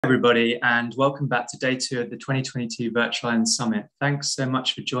Everybody, and welcome back to day 2 of the 2022 Virtual Island Summit. Thanks so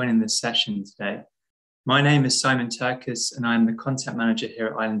much for joining this session today. My name is Simon Turkis, and I'm the content manager here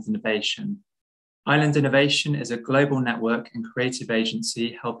at Island Innovation. Island Innovation is a global network and creative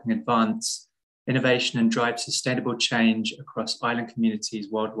agency helping advance innovation and drive sustainable change across island communities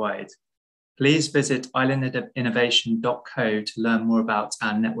worldwide. Please visit islandinnovation.co to learn more about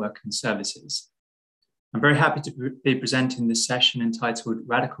our network and services. I'm very happy to be presenting this session entitled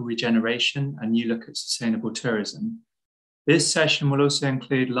Radical Regeneration, a New Look at Sustainable Tourism. This session will also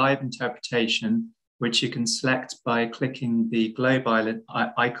include live interpretation, which you can select by clicking the globe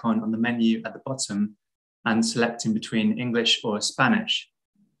icon on the menu at the bottom and selecting between English or Spanish.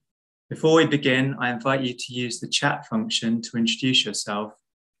 Before we begin, I invite you to use the chat function to introduce yourself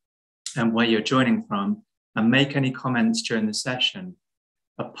and where you're joining from and make any comments during the session.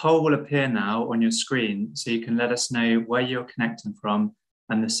 A poll will appear now on your screen, so you can let us know where you're connecting from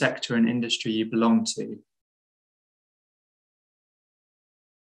and the sector and industry you belong to.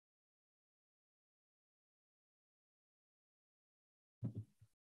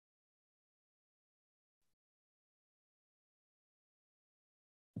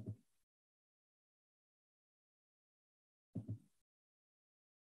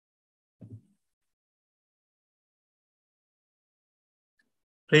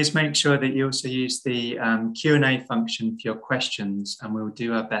 Please make sure that you also use the Q&A function for your questions, and we'll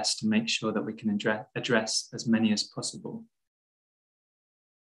do our best to make sure that we can address as many as possible.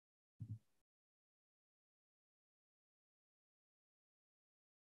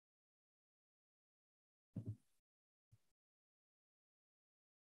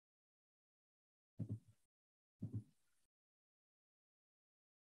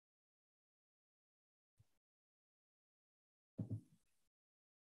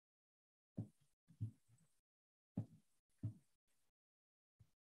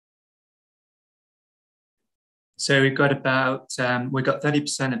 So we've got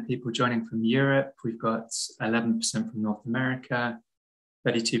 30% of people joining from Europe. We've got 11% from North America,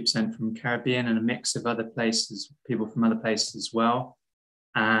 32% from Caribbean, and a mix of other places, people from other places as well.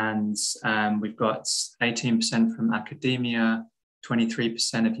 And we've got 18% from academia,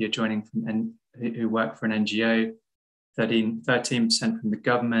 23% of you joining from who work for an NGO, 13% from the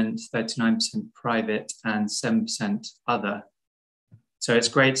government, 39% private, and 7% other. So it's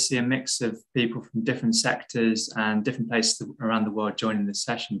great to see a mix of people from different sectors and different places around the world joining this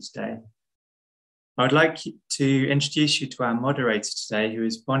session today. I would like to introduce you to our moderator today, who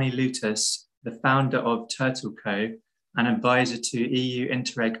is Bonnie Lutus, the founder of Turtle Co. and advisor to EU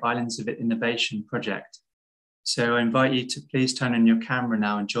Interreg Islands of Innovation project. So I invite you to please turn on your camera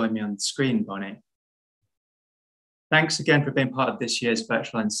now and join me on the screen, Bonnie. Thanks again for being part of this year's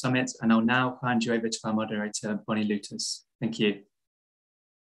Virtual Island Summit, and I'll now hand you over to our moderator, Bonnie Lutus. Thank you.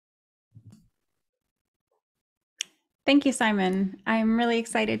 Thank you, Simon. I'm really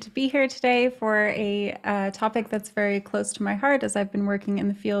excited to be here today for a topic that's very close to my heart, as I've been working in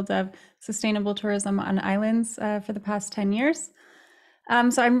the field of sustainable tourism on islands for the past 10 years.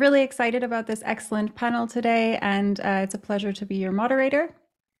 So I'm really excited about this excellent panel today, and it's a pleasure to be your moderator.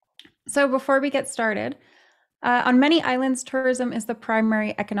 So before we get started, on many islands, tourism is the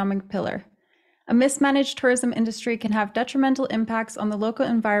primary economic pillar. A mismanaged tourism industry can have detrimental impacts on the local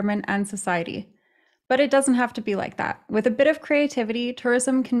environment and society. But it doesn't have to be like that. With a bit of creativity,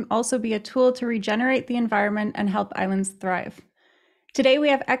 tourism can also be a tool to regenerate the environment and help islands thrive. Today, we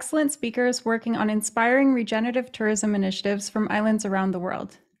have excellent speakers working on inspiring regenerative tourism initiatives from islands around the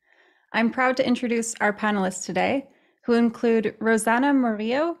world. I'm proud to introduce our panelists today, who include Rosana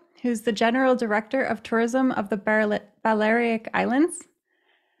Murillo, who's the General Director of Tourism of the Balearic Islands,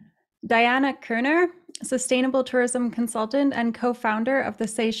 Diana Kerner, Sustainable Tourism Consultant and co-founder of the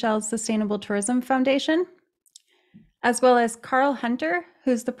Seychelles Sustainable Tourism Foundation, as well as Carl Hunter,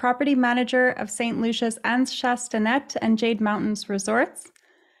 who's the property manager of St. Lucia's Anse Chastanet and Jade Mountains Resorts.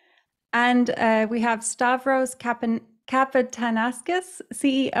 And we have Stavros Kapitanaskis,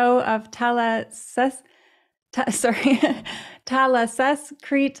 CEO of Thalassés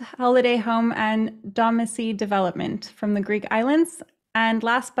Crete Holiday Home and Domicile Development from the Greek islands. And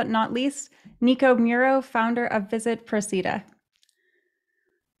last but not least, Nico Muro, founder of Visit Proceda.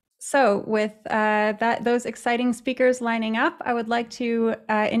 So with those exciting speakers lining up, I would like to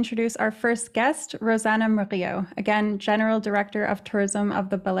introduce our first guest, Rosana Murillo, again, General Director of Tourism of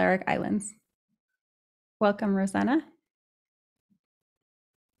the Balearic Islands. Welcome, Rosana.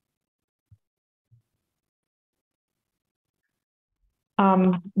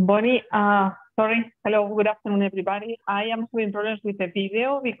 Bonnie, sorry. Hello, good afternoon, everybody. I am having problems with the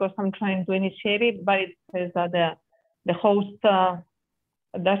video because I'm trying to initiate it, but it says that the host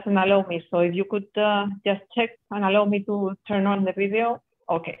doesn't allow me. So if you could just check and allow me to turn on the video.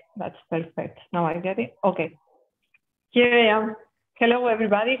 Okay, that's perfect. Now I get it. Okay, here I am. Hello,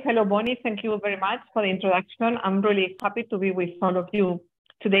 everybody. Hello, Bonnie. Thank you very much for the introduction. I'm really happy to be with all of you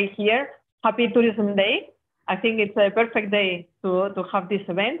today here. Happy Tourism Day. I think it's a perfect day to have this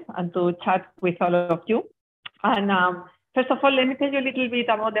event and to chat with all of you. And first of all, let me tell you a little bit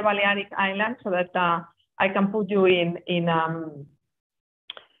about the Balearic Islands so that I can put you in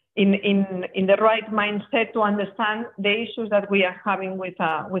the right mindset to understand the issues that we are having with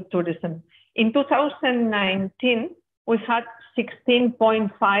tourism. In 2019, we had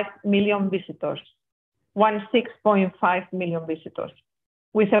 16.5 million visitors, 16.5 million visitors,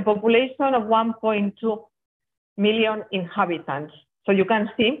 with a population of 1.2 million inhabitants. So you can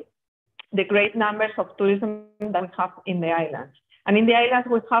see the great numbers of tourism that we have in the islands. And in the islands,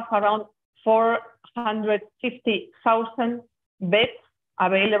 we have around 450,000 beds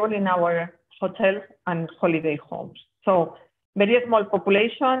available in our hotels and holiday homes. So very small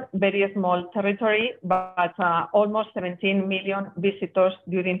population, very small territory, but almost 17 million visitors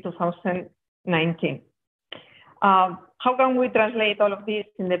during 2019. How can we translate all of this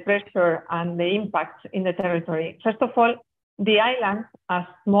in the pressure and the impact in the territory? First of all, the islands, as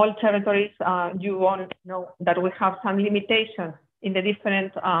small territories, you all know that we have some limitations in the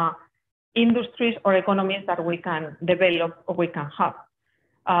different industries or economies that we can develop or we can have.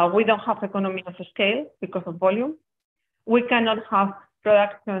 We don't have economy of scale because of volume. We cannot have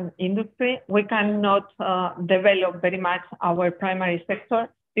production industry. We cannot develop very much our primary sector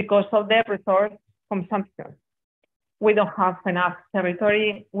because of the resource consumption. We don't have enough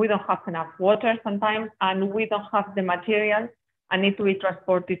territory. We don't have enough water sometimes, and we don't have the materials and need to be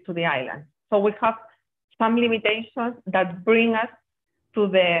transported to the island. So we have some limitations that bring us to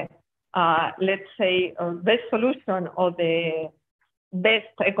the, let's say, best solution or the best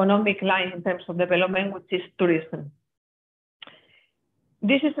economic line in terms of development, which is tourism.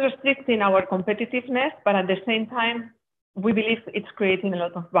 This is restricting our competitiveness, but at the same time, we believe it's creating a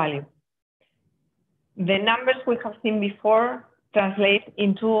lot of value. The numbers we have seen before translate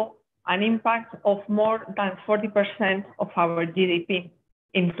into an impact of more than 40% of our GDP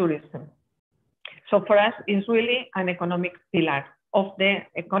in tourism. So for us, it's really an economic pillar of the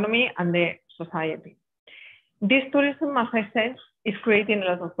economy and the society. This tourism, as I said, is creating a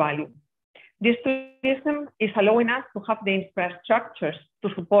lot of value. This tourism is allowing us to have the infrastructures to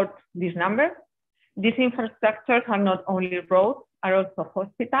support this number. These infrastructures are not only roads, are also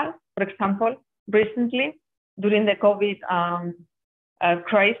hospitals. For example, recently, during the COVID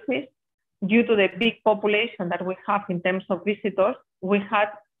crisis, due to the big population that we have in terms of visitors, we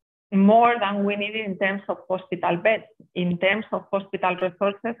had more than we needed in terms of hospital beds, in terms of hospital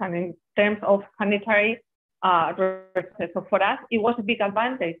resources, and in terms of sanitary resources. So for us, it was a big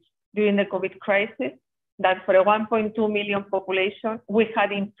advantage during the COVID crisis that for a 1.2 million population, we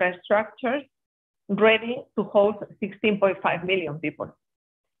had infrastructures ready to host 16.5 million people.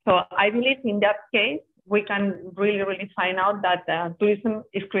 So I believe in that case, we can really find out that tourism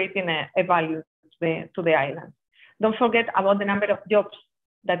is creating a value to the island. Don't forget about the number of jobs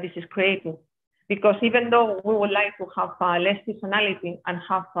that this is creating, because even though we would like to have less seasonality and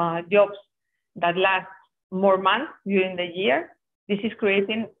have jobs that last more months during the year, this is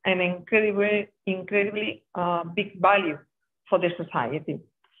creating an incredibly big value for the society.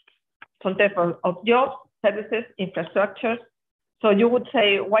 So in terms of jobs, services, infrastructures. So you would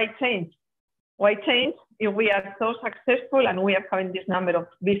say, why change? Why change if we are so successful and we are having this number of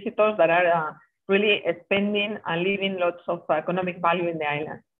visitors that are really spending and leaving lots of economic value in the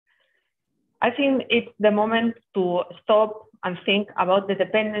island? I think it's the moment to stop and think about the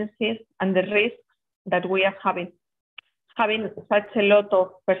dependencies and the risks that we are having such a lot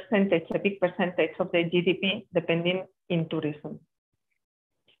of percentage, a big percentage of the GDP depending in tourism.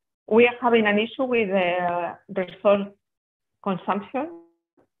 We are having an issue with resource consumption,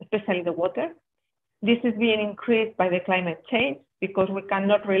 especially the water. This is being increased by the climate change because we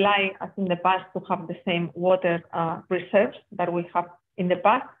cannot rely, as in the past, to have the same water reserves that we have in the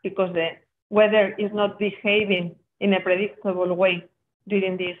past, because the weather is not behaving in a predictable way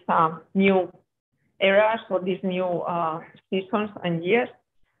during these new eras or these new seasons and years.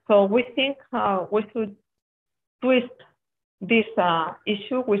 So we think we should twist this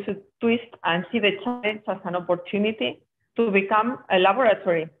issue. We should twist and see the challenge as an opportunity to become a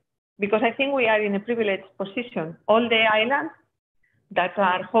laboratory, because I think we are in a privileged position. All the islands that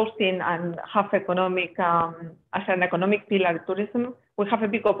are hosting and have economic, as an economic pillar tourism, we have a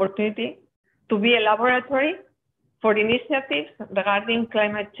big opportunity to be a laboratory for initiatives regarding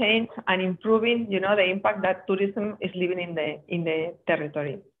climate change and improving, the impact that tourism is leaving in the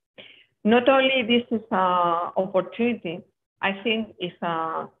territory. Not only this is an opportunity, I think it's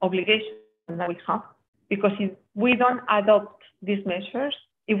an obligation that we have, because if we don't adopt these measures,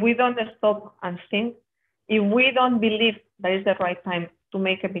 if we don't stop and think, if we don't believe that it's the right time to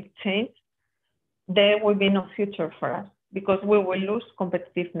make a big change, there will be no future for us, because we will lose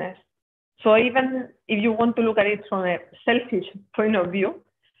competitiveness. So even if you want to look at it from a selfish point of view,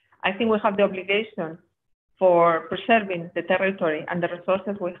 I think we have the obligation for preserving the territory and the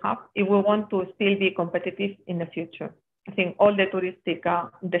resources we have if we want to still be competitive in the future. I think all the touristic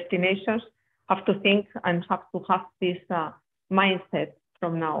destinations have to think and have to have this mindset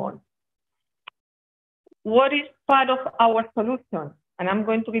from now on. What is part of our solution? And I'm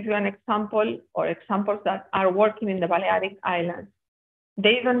going to give you an example or examples that are working in the Balearic Islands.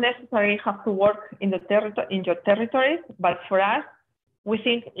 They don't necessarily have to work in your territories, but for us, we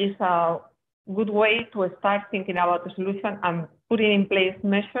think it's a good way to start thinking about the solution and putting in place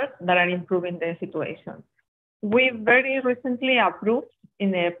measures that are improving the situation. We very recently approved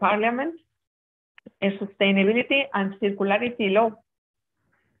in the Parliament a sustainability and circularity law.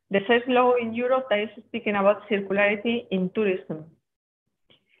 The first law in Europe that is speaking about circularity in tourism.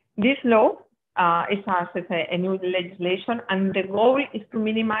 This law is a new legislation, and the goal is to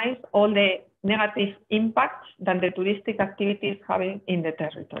minimize all the negative impacts that the touristic activity is having in the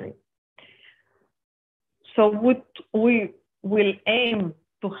territory. So we will aim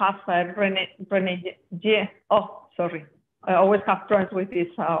to have a I always have problems with this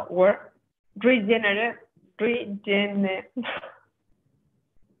word. Regenerative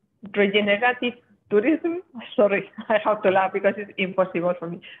tourism. Sorry, I have to laugh because it's impossible for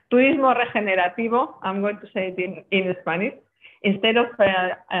me. Turismo regenerativo, I'm going to say it in Spanish, instead of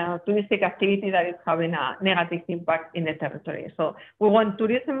touristic activity that is having a negative impact in the territory. So we want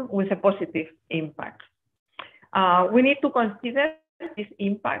tourism with a positive impact. We need to consider this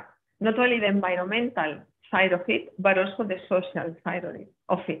impact, not only the environmental side of it, but also the social side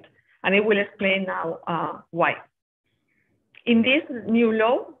of it. And I will explain now why. In this new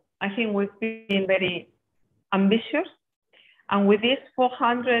law, I think we've been very ambitious. And with these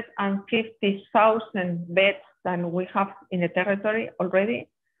 450,000 beds that we have in the territory already,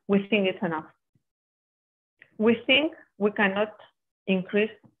 we think it's enough. We think we cannot increase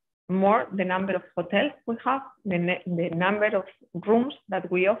more the number of hotels we have, the number of rooms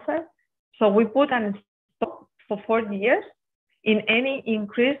that we offer. So we put a stop for 4 years in any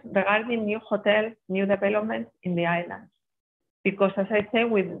increase regarding new hotels, new developments in the islands. Because as I say,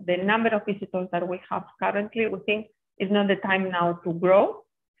 with the number of visitors that we have currently, we think it's not the time now to grow.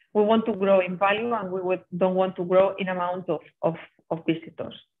 We want to grow in value, and we don't want to grow in amount of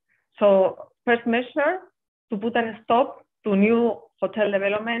visitors. So first measure, to put a stop to new hotel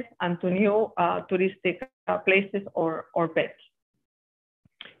developments and to new touristic places or beds.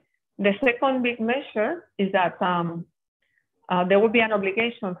 The second big measure is that there will be an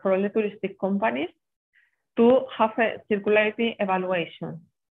obligation for all the touristic companies to have a circularity evaluation.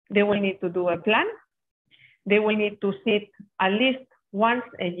 They will need to do a plan. They will need to sit at least once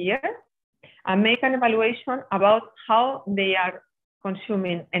a year and make an evaluation about how they are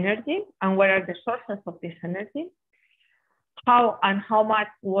consuming energy and what are the sources of this energy, how and how much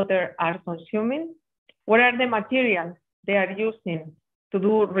water are consuming, what are the materials they are using to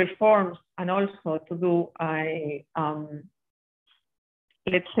do reforms and also to do,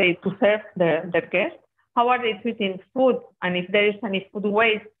 let's say, to serve their guests. How are they treating food? And if there is any food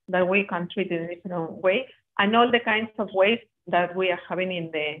waste, that we can treat it in a different way, and all the kinds of waste that we are having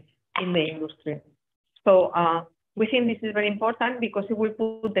in the industry. So we think this is very important because it will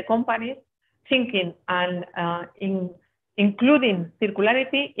put the companies thinking and including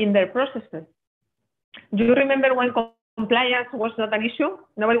circularity in their processes. Do you remember when compliance was not an issue?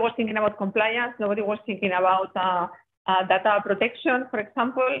 Nobody was thinking about compliance. Nobody was thinking about data protection, for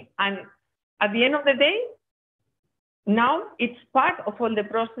example. And at the end of the day, now it's part of all the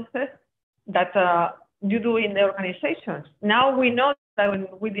processes that you do in the organizations. Now we know that when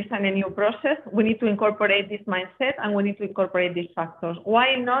we design a new process, we need to incorporate this mindset and we need to incorporate these factors.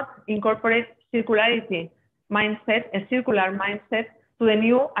 Why not incorporate circularity mindset, a circular mindset, to the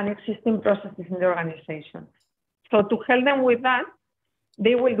new and existing processes in the organization? So to help them with that,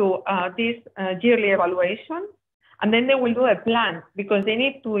 they will do this yearly evaluation, and then they will do a plan because they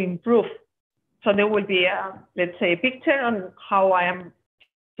need to improve. So there will be, let's say, a picture on how I am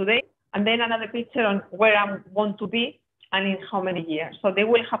today, and then another picture on where I want to be and in how many years. So they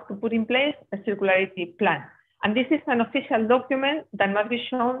will have to put in place a circularity plan. And this is an official document that must be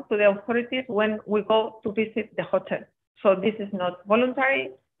shown to the authorities when we go to visit the hotel. So this is not voluntary,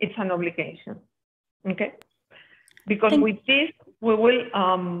 it's an obligation, okay? Because with this, we will,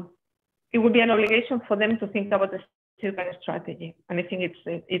 it will be an obligation for them to think about the circular strategy. And I think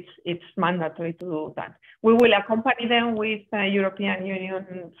it's mandatory to do that. We will accompany them with European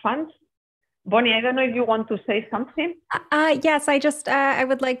Union funds. Bonnie, I don't know if you want to say something. Yes, I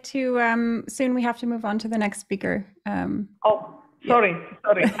would like to, soon we have to move on to the next speaker. Sorry.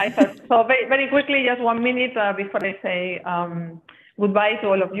 I thought, so very quickly, just 1 minute before I say goodbye to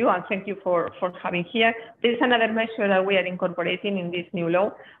all of you and thank you for having here. There is another measure that we are incorporating in this new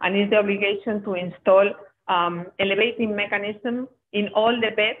law, and it's the obligation to install elevating mechanism in all the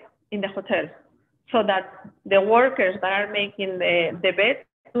beds in the hotels, so that the workers that are making the beds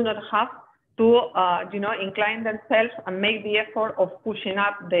do not have to incline themselves and make the effort of pushing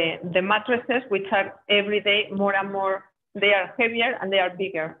up the mattresses, which are every day more and more, they are heavier and they are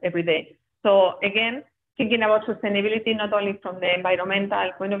bigger every day. So again, thinking about sustainability, not only from the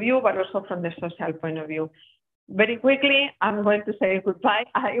environmental point of view, but also from the social point of view. Very quickly, I'm going to say goodbye.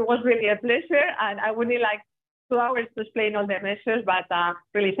 It was really a pleasure, and I would need like 2 hours to explain all the measures, but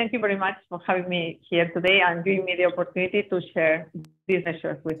really thank you very much for having me here today and giving me the opportunity to share these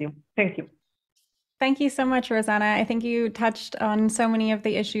measures with you. Thank you. Thank you so much, Rosanna. I think you touched on so many of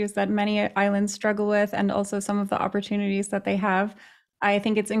the issues that many islands struggle with, and also some of the opportunities that they have. I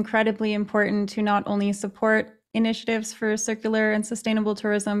think it's incredibly important to not only support initiatives for circular and sustainable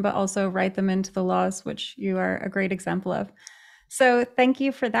tourism, but also write them into the laws, which you are a great example of. So thank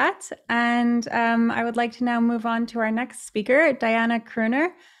you for that. And I would like to now move on to our next speaker, Diana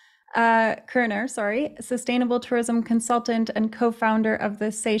Kerner, Sustainable Tourism Consultant and co-founder of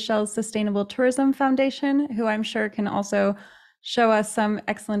the Seychelles Sustainable Tourism Foundation, who I'm sure can also show us some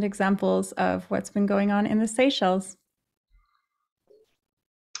excellent examples of what's been going on in the Seychelles.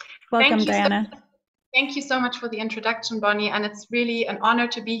 Welcome, Diana. Thank you so much for the introduction, Bonnie, and it's really an honor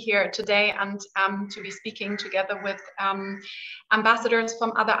to be here today and to be speaking together with ambassadors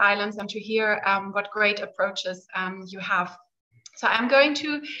from other islands and to hear what great approaches you have. So I'm going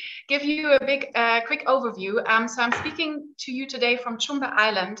to give you a quick overview. So I'm speaking to you today from Chumbe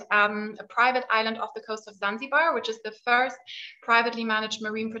Island, a private island off the coast of Zanzibar, which is the first privately managed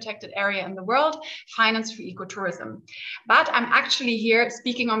marine protected area in the world, financed for ecotourism. But I'm actually here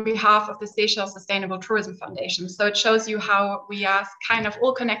speaking on behalf of the Seychelles Sustainable Tourism Foundation. So it shows you how we are kind of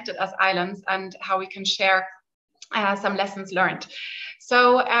all connected as islands and how we can share some lessons learned.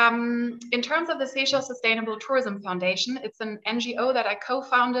 So in terms of the Seychelles Sustainable Tourism Foundation, it's an NGO that I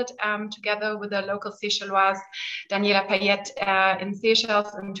co-founded together with a local Seychelloise, Daniela Payette, in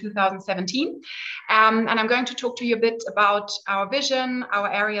Seychelles in 2017. And I'm going to talk to you a bit about our vision,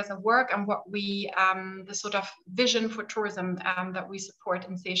 our areas of work, and what we, the sort of vision for tourism that we support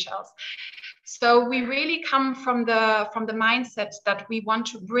in Seychelles. So we really come from the mindset that we want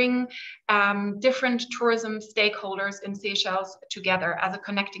to bring different tourism stakeholders in Seychelles together as a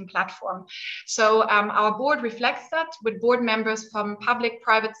connecting platform. So our board reflects that, with board members from public,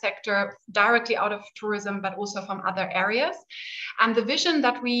 private sector, directly out of tourism, but also from other areas. And the vision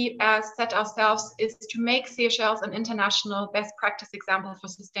that we set ourselves is to make Seychelles an international best practice example for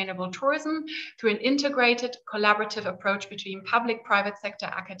sustainable tourism through an integrated, collaborative approach between public, private sector,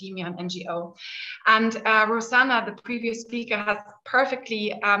 academia, and NGO. And Rosanna, the previous speaker, has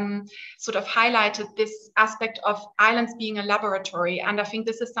perfectly sort of highlighted this aspect of islands being a laboratory. And I think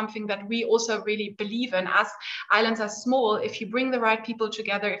this is something that we also really believe in. As islands are small, if you bring the right people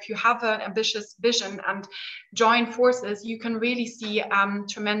together, if you have an ambitious vision and join forces, you can really see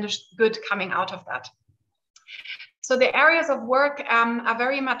tremendous good coming out of that. So the areas of work are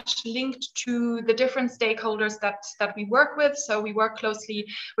very much linked to the different stakeholders that we work with. So we work closely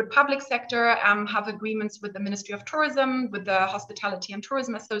with public sector, have agreements with the Ministry of Tourism, with the Hospitality and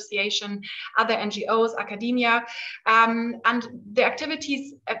Tourism Association, other NGOs, academia. And the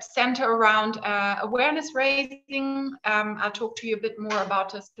activities center around awareness raising. I'll talk to you a bit more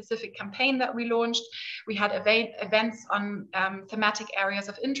about a specific campaign that we launched. We had events on thematic areas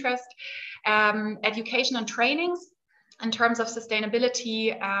of interest, education and trainings. In terms of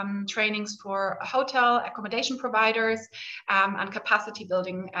sustainability, trainings for hotel accommodation providers and capacity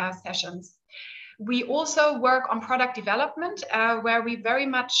building sessions. We also work on product development, where we very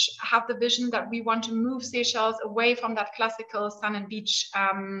much have the vision that we want to move Seychelles away from that classical sun and beach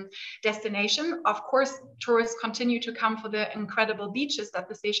destination. Of course, tourists continue to come for the incredible beaches that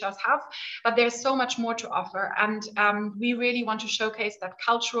the Seychelles have, but there's so much more to offer. And we really want to showcase that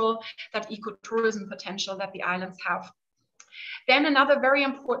cultural, that ecotourism potential that the islands have. Then another very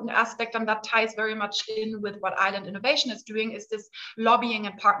important aspect, and that ties very much in with what Island Innovation is doing, is this lobbying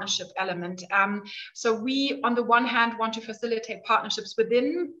and partnership element. So we, on the one hand, want to facilitate partnerships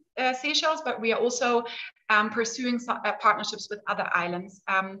within Seychelles, but we are also pursuing partnerships with other islands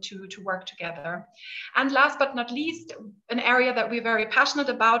to work together. And last but not least, an area that we're very passionate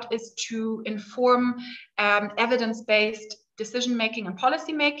about is to inform evidence-based decision-making and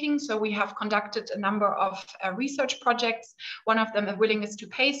policy-making. So we have conducted a number of research projects, one of them a willingness to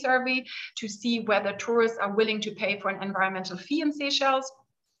pay survey to see whether tourists are willing to pay for an environmental fee in Seychelles.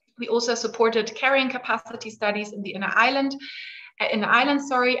 We also supported carrying capacity studies in the island,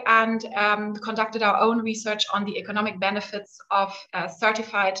 and conducted our own research on the economic benefits of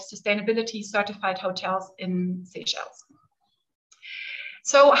sustainability certified hotels in Seychelles.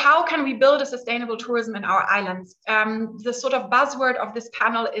 So how can we build a sustainable tourism in our islands? The sort of buzzword of this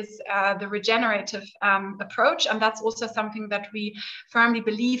panel is the regenerative approach, and that's also something that we firmly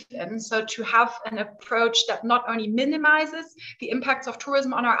believe in. So to have an approach that not only minimizes the impacts of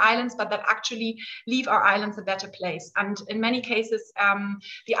tourism on our islands, but that actually leave our islands a better place. And in many cases,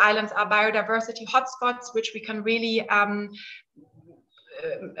 the islands are biodiversity hotspots, which we can really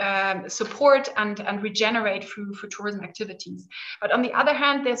support and regenerate through tourism activities. But on the other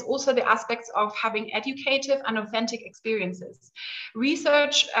hand, there's also the aspects of having educative and authentic experiences.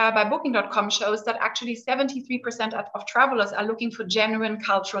 Research by Booking.com shows that actually 73% of travelers are looking for genuine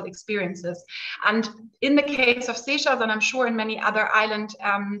cultural experiences. And in the case of Seychelles, and I'm sure in many other island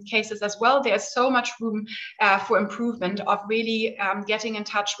cases as well, there's so much room for improvement of really getting in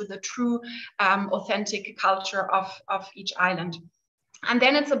touch with the true authentic culture of each island. And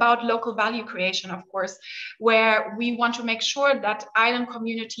then it's about local value creation, of course, where we want to make sure that island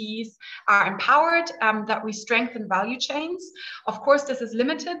communities are empowered, that we strengthen value chains. Of course, this is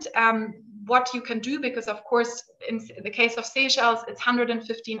limited. What you can do, because of course, in the case of Seychelles, it's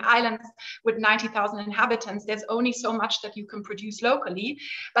 115 islands with 90,000 inhabitants. There's only so much that you can produce locally,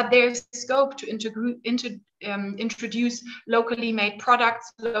 but there's scope to introduce locally made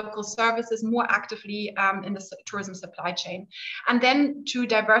products, local services more actively in the tourism supply chain. And then to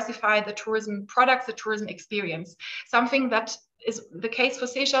diversify the tourism products, the tourism experience. Something that is the case for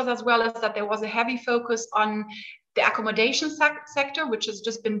Seychelles as well is that there was a heavy focus on the accommodation sector, which has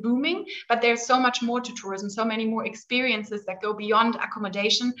just been booming, but there's so much more to tourism, so many more experiences that go beyond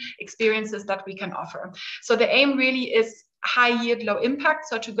accommodation, experiences that we can offer. So the aim really is high yield, low impact.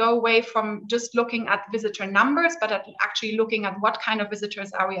 So to go away from just looking at visitor numbers, but at actually looking at what kind of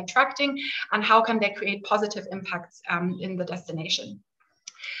visitors are we attracting and how can they create positive impacts in the destination.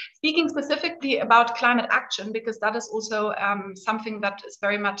 Speaking specifically about climate action, because that is also something that is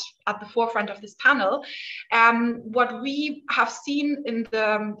very much at the forefront of this panel, what we have seen in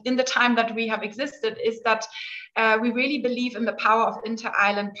the time that we have existed is that we really believe in the power of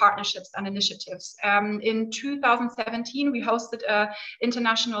inter-island partnerships and initiatives. In 2017, we hosted an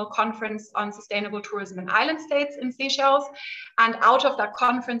international conference on sustainable tourism in island states in Seychelles. And out of that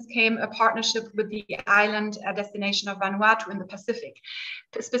conference came a partnership with the island destination of Vanuatu in the Pacific,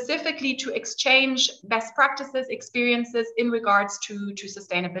 specifically to exchange best practices, experiences in regards to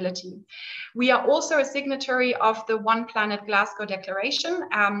sustainability. We are also a signatory of the One Planet Glasgow Declaration,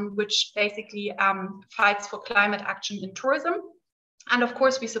 which basically fights for climate action in tourism. And of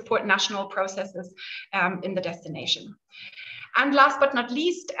course, we support national processes in the destination. And last but not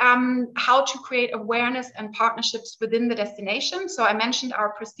least, how to create awareness and partnerships within the destination. So I mentioned our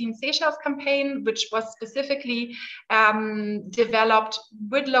Pristine Seychelles campaign, which was specifically developed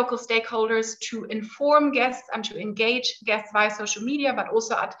with local stakeholders to inform guests and to engage guests via social media, but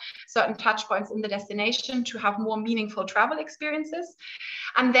also at certain touch points in the destination to have more meaningful travel experiences.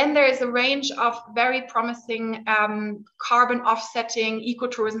 And then there is a range of very promising carbon offsetting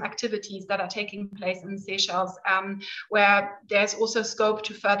ecotourism activities that are taking place in Seychelles, where there's also scope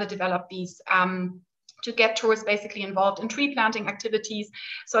to further develop these, to get tourists basically involved in tree planting activities,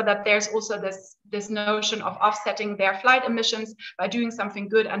 so that there's also this notion of offsetting their flight emissions by doing something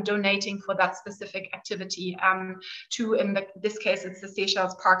good and donating for that specific activity to, in this case, it's the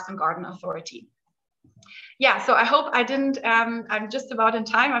Seychelles Parks and Garden Authority. Yeah, so I hope I didn't, I'm just about in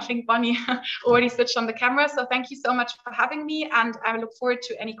time. I think Bonnie already switched on the camera. So thank you so much for having me, and I look forward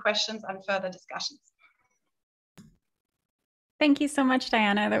to any questions and further discussions. Thank you so much,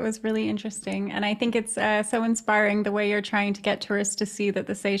 Diana. That was really interesting. And I think it's so inspiring the way you're trying to get tourists to see that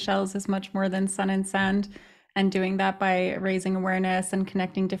the Seychelles is much more than sun and sand, and doing that by raising awareness and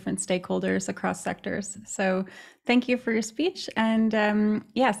connecting different stakeholders across sectors. So thank you for your speech. And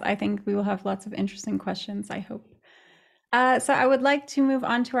yes, I think we will have lots of interesting questions, I hope. So I would like to move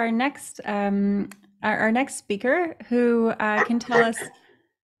on to our next our next speaker who can tell us.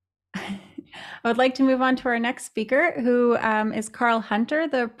 I would like to move on to our next speaker, who is Carl Hunter,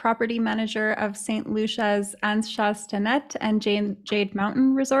 the property manager of St. Lucia's Anse-Chastanet and Jade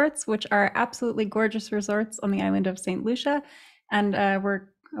Mountain resorts, which are absolutely gorgeous resorts on the island of St. Lucia. And I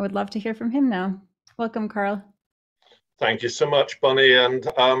would love to hear from him now. Welcome, Carl. Thank you so much, Bonnie. And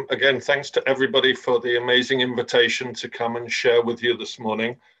again, thanks to everybody for the amazing invitation to come and share with you this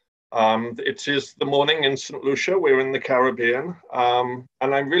morning. It is the morning in St. Lucia. We're in the Caribbean. And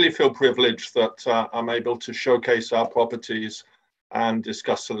I really feel privileged that I'm able to showcase our properties and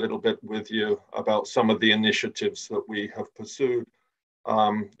discuss a little bit with you about some of the initiatives that we have pursued,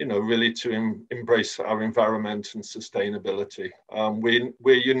 really to embrace our environment and sustainability.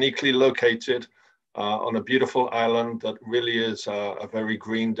 We're uniquely located on a beautiful island that really is a very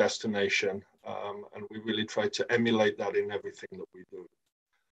green destination. And we really try to emulate that in everything that we do.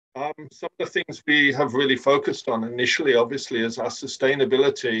 Some of the things we have really focused on initially, obviously, is our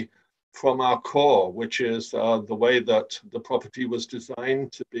sustainability from our core, which is the way that the property was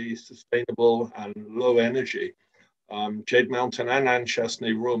designed to be sustainable and low energy. Jade Mountain and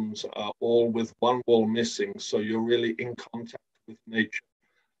Anse-Chastanet rooms are all with one wall missing, so you're really in contact with nature.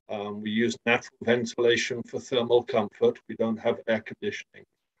 We use natural ventilation for thermal comfort. We don't have air conditioning.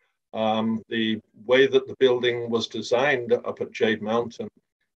 The way that the building was designed up at Jade Mountain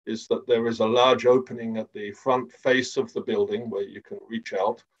is that there is a large opening at the front face of the building where you can reach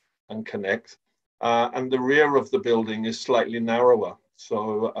out and connect. And the rear of the building is slightly narrower.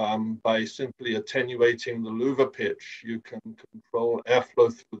 So by simply attenuating the louver pitch, you can control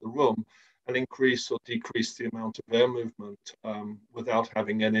airflow through the room and increase or decrease the amount of air movement without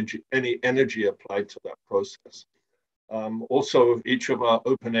having any energy applied to that process. Also, each of our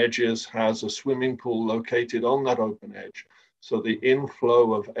open edges has a swimming pool located on that open edge. So the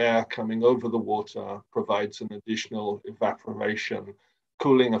inflow of air coming over the water provides an additional evaporation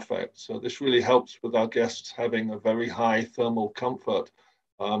cooling effect. So this really helps with our guests having a very high thermal comfort,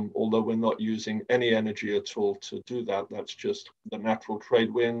 although we're not using any energy at all to do that. That's just the natural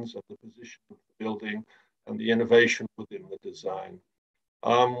trade winds and the position of the building and the innovation within the design.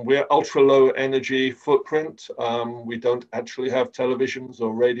 We're ultra low energy footprint. We don't actually have televisions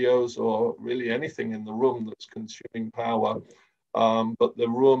or radios or really anything in the room that's consuming power. But the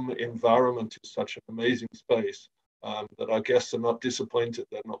room environment is such an amazing space that our guests are not disappointed.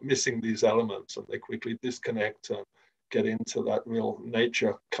 They're not missing these elements, and they quickly disconnect and get into that real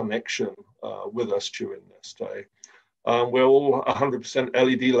nature connection with us during their stay. We're all 100%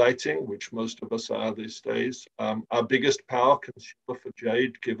 LED lighting, which most of us are these days. Our biggest power consumer for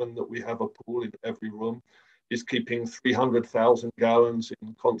Jade, given that we have a pool in every room, is keeping 300,000 gallons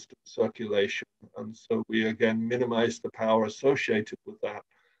in constant circulation. And so we again minimize the power associated with that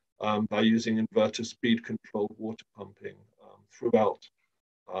by using inverter speed controlled water pumping throughout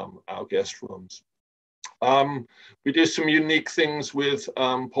our guest rooms. We do some unique things with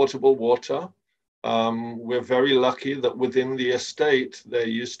potable water. We're very lucky that within the estate, there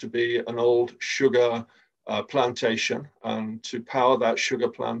used to be an old sugar plantation, and to power that sugar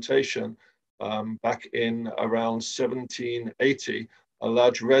plantation, back in around 1780, a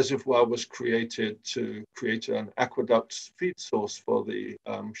large reservoir was created to create an aqueduct feed source for the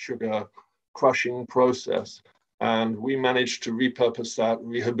sugar crushing process. And we managed to repurpose that,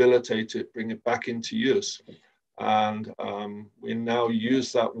 rehabilitate it, bring it back into use. And we now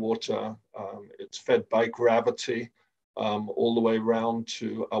use that water. It's fed by gravity all the way around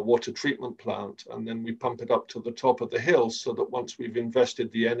to our water treatment plant. And then we pump it up to the top of the hill so that once we've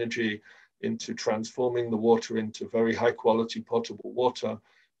invested the energy into transforming the water into very high quality potable water,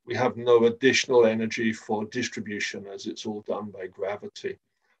 we have no additional energy for distribution as it's all done by gravity.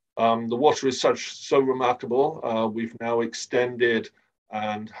 The water is so remarkable. We've now extended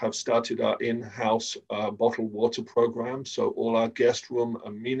and have started our in-house bottled water program. So all our guest room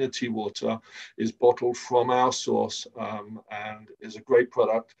amenity water is bottled from our source and is a great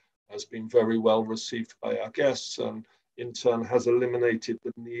product, has been very well received by our guests, and in turn has eliminated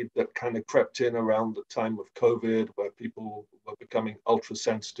the need that kind of crept in around the time of COVID, where people were becoming ultra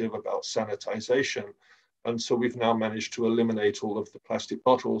sensitive about sanitization. And so we've now managed to eliminate all of the plastic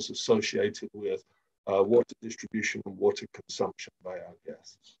bottles associated with water distribution and water consumption by our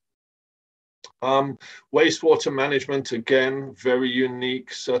guests. Wastewater management, again, very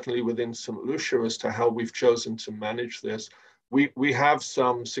unique, certainly within St. Lucia, as to how we've chosen to manage this. We have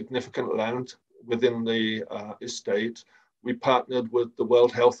some significant land within the estate. We partnered with the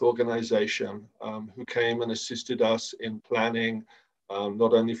World Health Organization, who came and assisted us in planning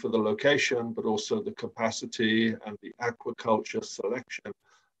not only for the location, but also the capacity and the aquaculture selection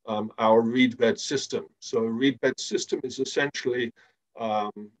our reed bed system. So a reed bed system is essentially a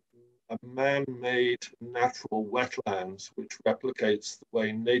man-made natural wetlands which replicates the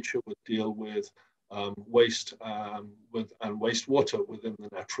way nature would deal with waste and wastewater within the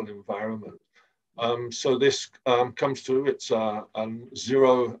natural environment. So this comes through. It's a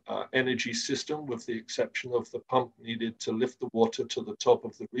zero energy system with the exception of the pump needed to lift the water to the top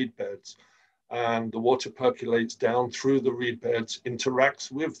of the reed beds. And the water percolates down through the reed beds,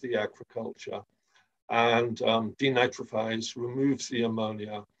 interacts with the agriculture, and denitrifies, removes the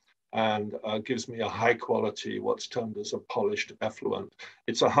ammonia, and gives me a high quality, what's termed as a polished effluent.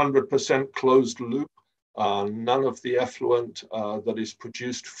 It's 100% closed loop. None of the effluent that is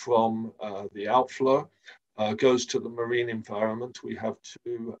produced from the outflow goes to the marine environment. We have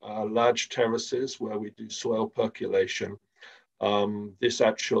two large terraces where we do soil percolation. This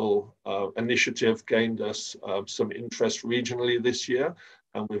actual initiative gained us some interest regionally this year,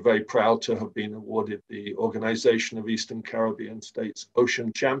 and we're very proud to have been awarded the Organization of Eastern Caribbean States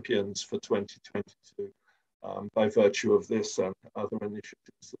Ocean Champions for 2022 by virtue of this and other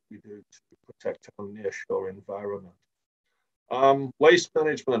initiatives that we do to protect our nearshore environment. Waste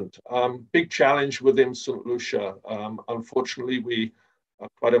management, big challenge within St. Lucia. Unfortunately, we are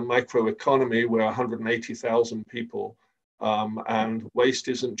quite a microeconomy. We're 180,000 people. And waste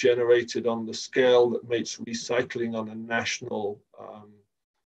isn't generated on the scale that makes recycling on a national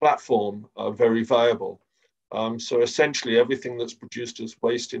platform very viable. So essentially everything that's produced as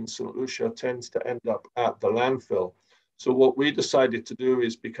waste in St. Lucia tends to end up at the landfill. So what we decided to do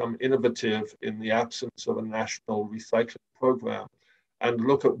is become innovative in the absence of a national recycling program and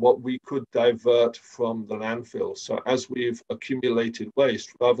look at what we could divert from the landfill. So as we've accumulated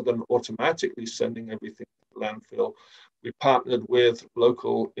waste, rather than automatically sending everything to the landfill, we partnered with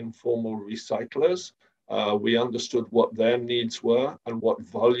local informal recyclers. We understood what their needs were and what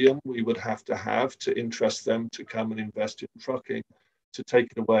volume we would have to interest them to come and invest in trucking to take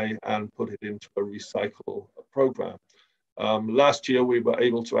it away and put it into a recycle program. Last year, we were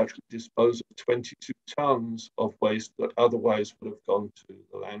able to actually dispose of 22 tons of waste that otherwise would have gone to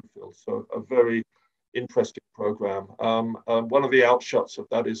the landfill. So a very interesting program. One of the outshots of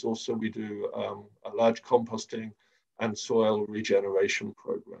that is also we do a large composting and soil regeneration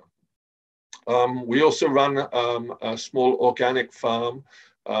program. We also run a small organic farm.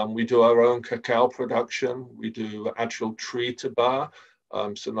 We do our own cacao production. We do actual tree to bar.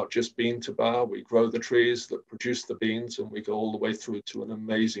 So not just bean to bar, we grow the trees that produce the beans and we go all the way through to an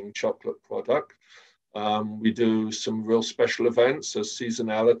amazing chocolate product. We do some real special events as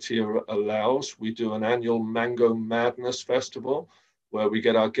seasonality allows. We do an annual Mango Madness Festival where we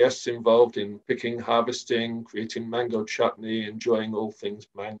get our guests involved in picking, harvesting, creating mango chutney, enjoying all things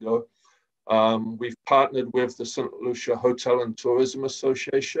mango. We've partnered with the St. Lucia Hotel and Tourism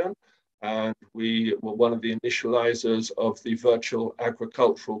Association, and we were one of the initializers of the Virtual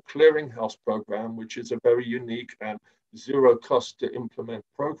Agricultural Clearinghouse program, which is a very unique and zero cost to implement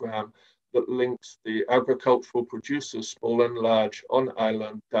program that links the agricultural producers, small and large, on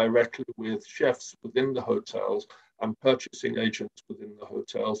island directly with chefs within the hotels and purchasing agents within the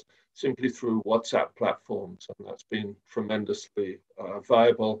hotels simply through WhatsApp platforms. And that's been tremendously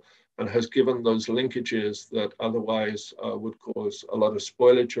viable and has given those linkages that otherwise would cause a lot of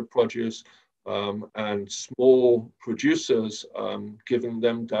spoilage of produce and small producers, giving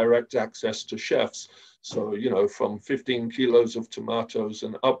them direct access to chefs. So, you know, from 15 kilos of tomatoes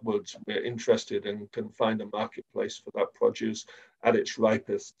and upwards, we're interested and can find a marketplace for that produce at its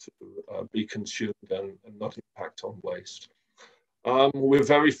ripest to be consumed and not impact on waste. We're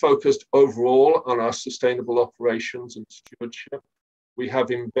very focused overall on our sustainable operations and stewardship. We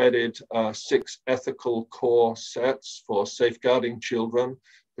have embedded 6 ethical core sets for safeguarding children,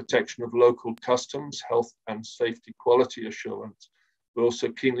 protection of local customs, health and safety quality assurance. We're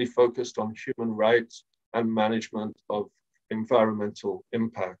also keenly focused on human rights and management of environmental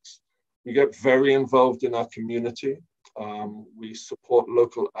impacts. We get very involved in our community. We support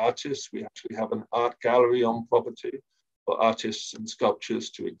local artists. We actually have an art gallery on property for artists and sculptures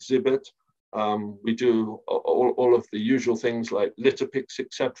to exhibit. We do all of the usual things like litter picks,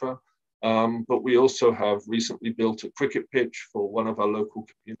 etc. But we also have recently built a cricket pitch for one of our local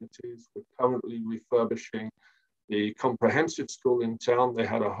communities. We're currently refurbishing the comprehensive school in town. They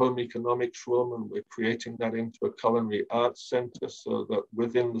had a home economics room and we're creating that into a culinary arts center so that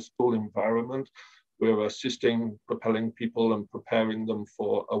within the school environment, we're assisting, propelling people and preparing them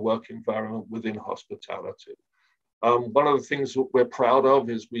for a work environment within hospitality. One of the things that we're proud of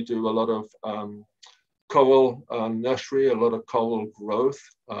is we do a lot of coral nursery, a lot of coral growth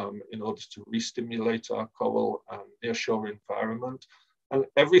in order to re-stimulate our coral and nearshore environment. And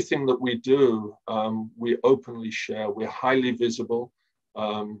everything that we do, we openly share. We're highly visible.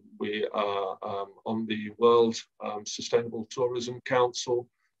 We are on the World Sustainable Tourism Council,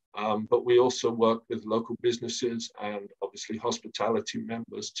 but we also work with local businesses and obviously hospitality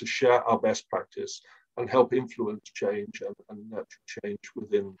members to share our best practice and help influence change and nurture change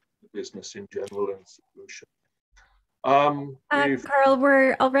within the business in general and solution. Carl,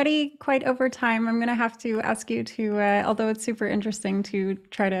 we're already quite over time. I'm going to have to ask you to, although it's super interesting, to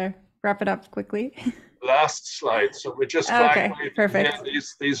try to wrap it up quickly. Last slide. So we're just okay, perfect.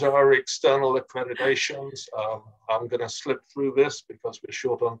 These are our external accreditations. I'm going to slip through this because we're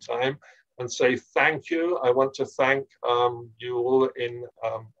short on time and say thank you. I want to thank you all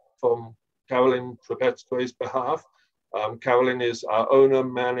from Carolyn Trebetsko's behalf. Carolyn is our owner,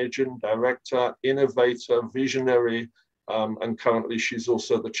 manager, director, innovator, visionary, and currently she's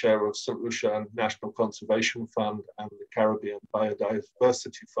also the chair of St. Lucia National Conservation Fund and the Caribbean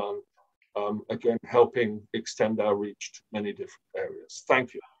Biodiversity Fund, again, helping extend our reach to many different areas.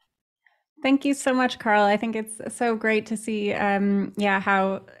 Thank you. Thank you so much, Carl. I think it's so great to see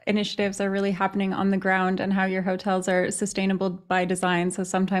how initiatives are really happening on the ground and how your hotels are sustainable by design. So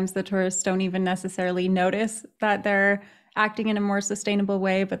sometimes the tourists don't even necessarily notice that they're acting in a more sustainable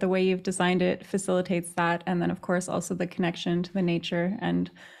way, but the way you've designed it facilitates that. And then, of course, also the connection to the nature, and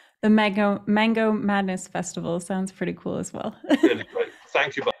the Mango Madness Festival sounds pretty cool as well. Really great.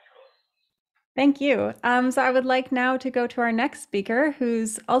 Thank you. Thank you. So I would like now to go to our next speaker,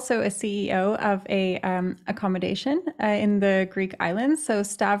 who's also a CEO of a accommodation in the Greek islands. So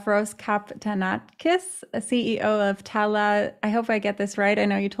Stavros Kaptanakis, a CEO of Tala. I hope I get this right. I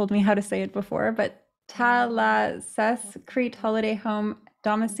know you told me how to say it before, but Thalassas Crete Holiday Home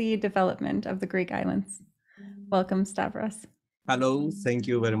Domicile Development of the Greek islands. Welcome, Stavros. Hello. Thank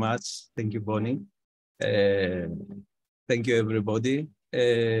you very much. Thank you, Bonnie. Thank you, everybody.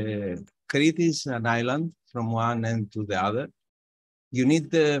 Crete is an island from one end to the other. You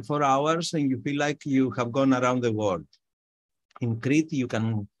need 4 hours and you feel like you have gone around the world. In Crete, you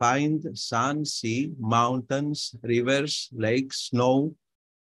can find sun, sea, mountains, rivers, lakes, snow,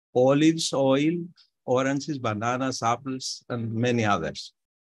 olives, oil, oranges, bananas, apples, and many others.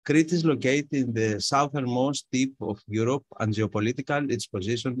 Crete is located in the southernmost tip of Europe, and geopolitical, its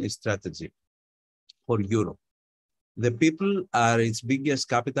position is strategic for Europe. The people are its biggest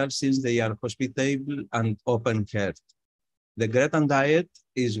capital since they are hospitable and open-hearted. The Cretan diet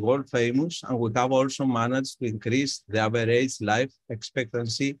is world famous, and we have also managed to increase the average life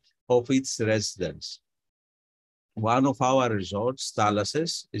expectancy of its residents. One of our resorts,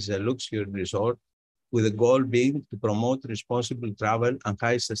 Thalasses, is a luxury resort with the goal being to promote responsible travel and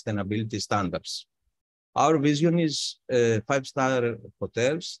high sustainability standards. Our vision is 5-star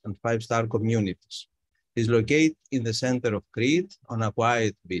hotels and 5-star communities. Is located in the center of Crete on a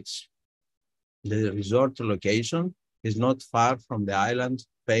quiet beach. The resort location is not far from the island's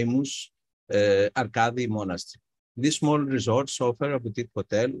famous Arkadi Monastery. These small resorts offer a boutique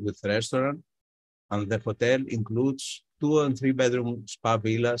hotel with restaurant, and the hotel includes 2- and 3-bedroom spa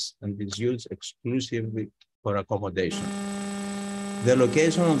villas and is used exclusively for accommodation. The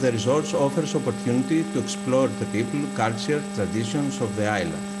location of the resorts offers opportunity to explore the people, culture, traditions of the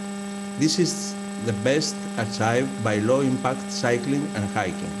island. This is the best achieved by low-impact cycling and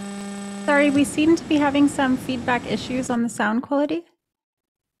hiking. Sorry, we seem to be having some feedback issues on the sound quality.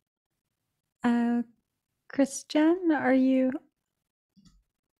 Christian, are you?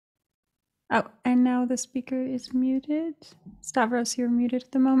 Oh, and now the speaker is muted. Stavros, you're muted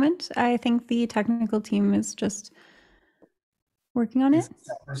at the moment. I think the technical team is just working on it.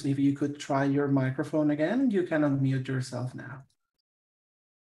 Stavros, if you could try your microphone again, you can unmute yourself now.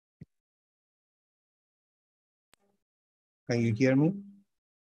 Can you hear me?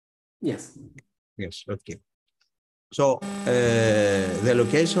 Yes. Yes, okay. So the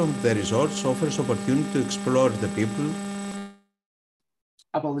location of the resorts offers opportunity to explore the people.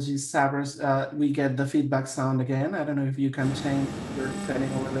 Apologies, Stavros. We get the feedback sound again. I don't know if you can change your setting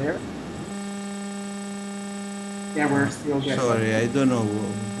over there. Yeah, we're still getting. Sorry, I don't know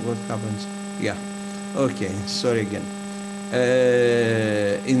what happens. Yeah, okay, sorry again.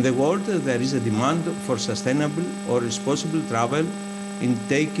 In the world, there is a demand for sustainable or responsible travel. In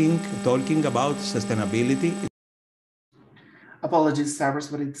talking about sustainability. Apologies, Stavros,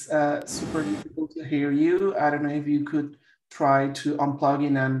 but it's super difficult to hear you. I don't know if you could try to unplug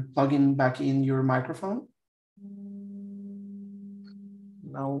in and plug in back in your microphone.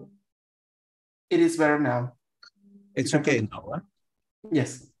 Now. It is better now. It's okay now, huh?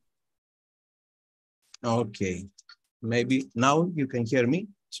 Yes. Okay. Maybe now you can hear me.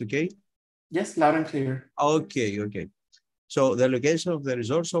 It's okay? Yes, loud and clear. Okay, okay. So the location of the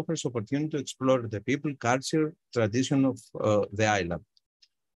resort offers opportunity to explore the people, culture, tradition of the island.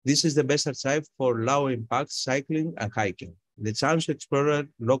 This is the best site for low impact cycling and hiking. The chance to explore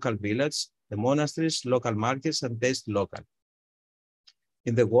local villages, the monasteries, local markets, and taste local.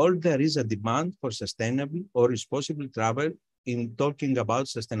 In the world, there is a demand for sustainable or responsible travel. In talking about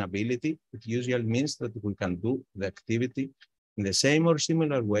sustainability, it usually means that we can do the activity in the same or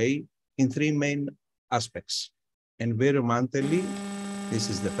similar way in three main aspects. Environmentally, this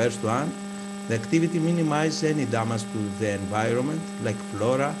is the first one. The activity minimizes any damage to the environment, like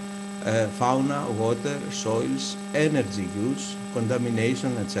flora, fauna, water, soils, energy use,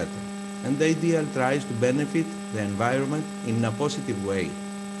 contamination, etc. And the ideal tries to benefit the environment in a positive way.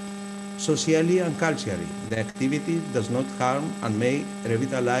 Socially and culturally, the activity does not harm and may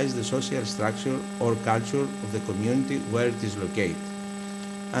revitalize the social structure or culture of the community where it is located.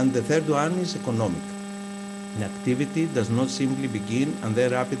 And the third one is economic. The activity does not simply begin and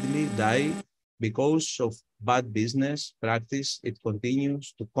then rapidly die because of bad business practice. It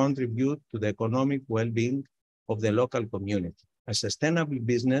continues to contribute to the economic well-being of the local community. A sustainable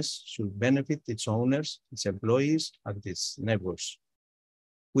business should benefit its owners, its employees, and its neighbors.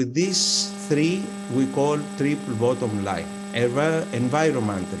 With these three, we call triple bottom line.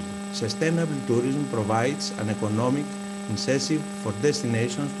 Environmentally, sustainable tourism provides an economic incentive for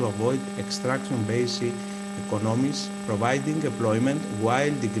destinations to avoid extraction-based economies, providing employment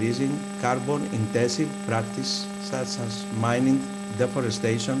while decreasing carbon-intensive practices such as mining,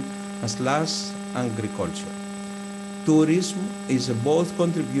 deforestation, and slash agriculture. Tourism is both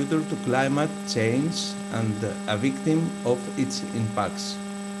contributor to climate change and a victim of its impacts.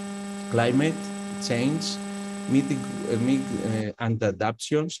 Climate change and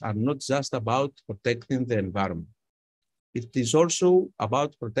adaptations are not just about protecting the environment. It is also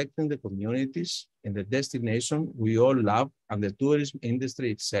about protecting the communities in the destination we all love and the tourism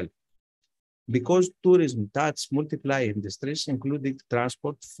industry itself. Because tourism touches multiple industries, including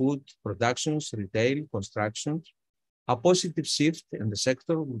transport, food, productions, retail, construction, a positive shift in the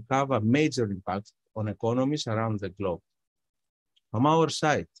sector will have a major impact on economies around the globe. From our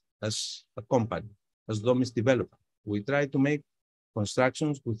side, as a company, as Domus developer, we try to make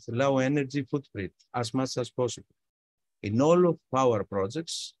constructions with low energy footprint as much as possible. In all of our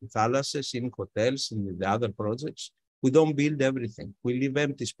projects, thalasses, in hotels, in the other projects, we don't build everything. We leave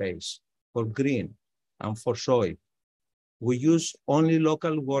empty space for green and for soil. We use only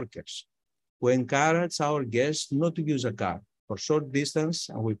local workers. We encourage our guests not to use a car for short distance,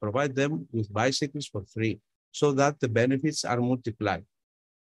 and we provide them with bicycles for free so that the benefits are multiplied.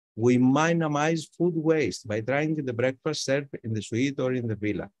 We minimize food waste by trying the breakfast served in the suite or in the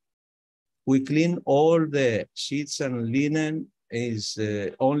villa. We clean all the sheets and linen is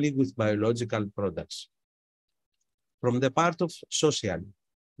only with biological products. From the part of social,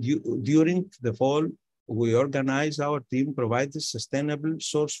 during the fall, we organize our team provides sustainable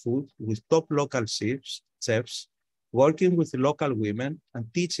source food with top local chefs, working with local women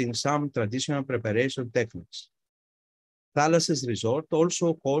and teaching some traditional preparation techniques. Thalasses Resort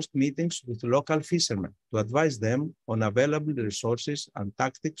also host meetings with local fishermen to advise them on available resources and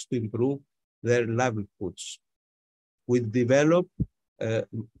tactics to improve their livelihoods. We develop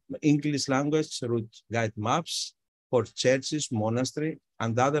English language route guide maps for churches, monastery,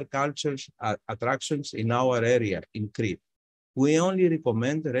 and other cultures attractions in our area in Crete. We only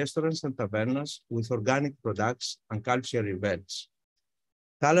recommend restaurants and tavernas with organic products and cultural events.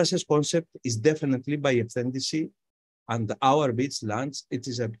 Thalasses concept is definitely by authenticity, and our beach lunch, it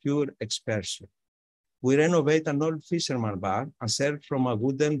is a pure expression. We renovate an old fisherman bar and serve from a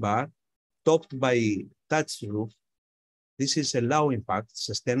wooden bar topped by thatched roof. This is a low impact,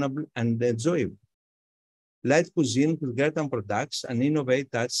 sustainable, and enjoyable. Light cuisine with Greta products and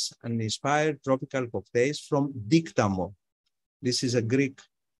innovate touch and inspire tropical cocktails from Dictamo. This is a Greek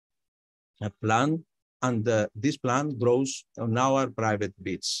plant, and this plant grows on our private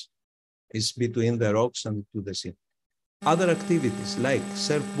beach. It's between the rocks and to the sea. Other activities like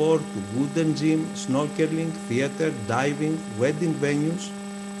surfboard, wooden gym, snorkeling, theater, diving, wedding venues,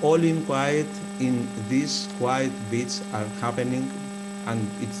 all in quiet in this quiet beach are happening, and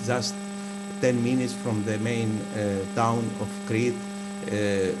it's just 10 minutes from the main town of Crete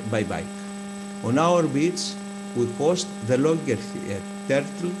by bike. On our beach, we host the logger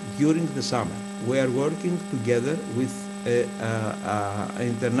turtle during the summer. We are working together with an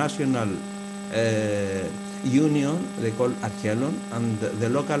international union, they call Archelon, and the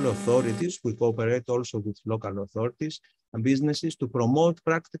local authorities. We cooperate also with local authorities and businesses to promote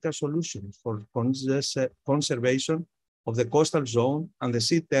practical solutions for conservation of the coastal zone and the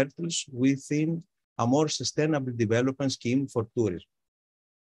sea turtles within a more sustainable development scheme for tourism.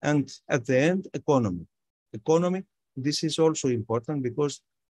 And at the end, economy. Economy, this is also important because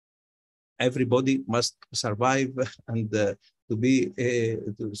everybody must survive and to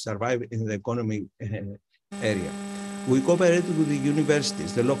survive in the economy area. We cooperate with the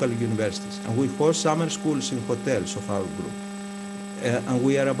universities, the local universities, and we host summer schools in hotels of our group. And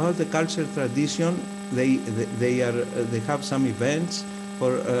we are about the cultural tradition. They have some events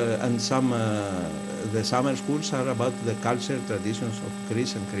and the summer schools are about the cultural traditions of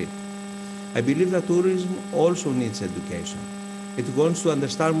Greece and Crete. I believe that tourism also needs education. It wants to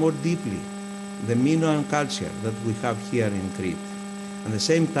understand more deeply the Minoan culture that we have here in Crete, and at the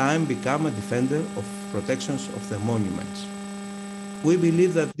same time become a defender of protections of the monuments. We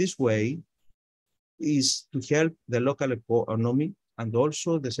believe that this way is to help the local economy, and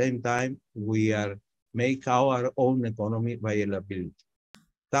also at the same time we are make our own economy viability.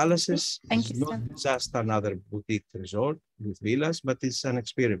 Thalasses is not just another boutique resort with villas, but it's an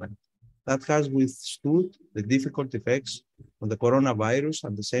experiment that has withstood the difficult effects of the coronavirus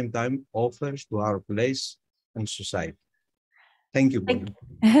and at the same time offers to our place and society. Thank you, Bonnie.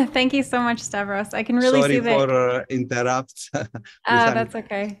 Thank you so much, Stavros. I can really see that. Sorry for interrupt. That's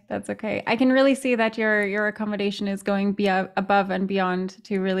okay. That's okay. I can really see that your accommodation is going above and beyond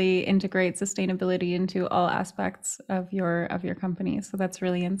to really integrate sustainability into all aspects of your company. So that's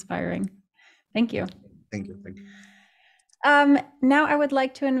really inspiring. Thank you. Thank you. Thank you. Now I would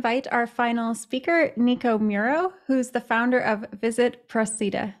like to invite our final speaker, Nico Muro, who's the founder of Visit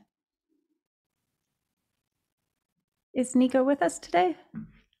Procida. Is Nico with us today?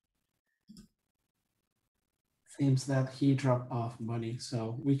 Seems that he dropped off, Bonnie,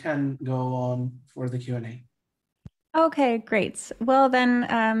 so we can go on for the Q&A. Okay, great. Well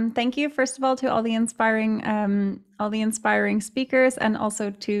then, thank you first of all to all the inspiring speakers and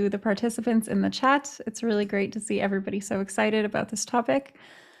also to the participants in the chat. It's really great to see everybody so excited about this topic.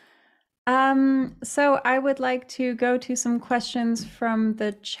 So I would like to go to some questions from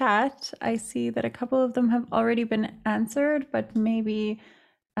the chat. I see that a couple of them have already been answered, but maybe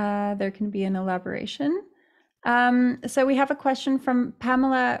there can be an elaboration. So we have a question from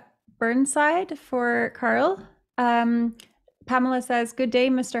Pamela Burnside for Carl. Pamela says, "Good day,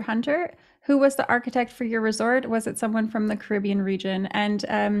 Mr. Hunter. Who was the architect for your resort? Was it someone from the Caribbean region?"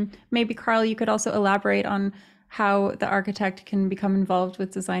 And maybe Carl, you could also elaborate on how the architect can become involved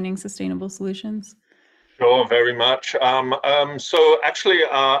with designing sustainable solutions. Sure, very much. So actually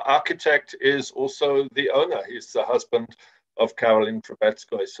our architect is also the owner. He's the husband of Caroline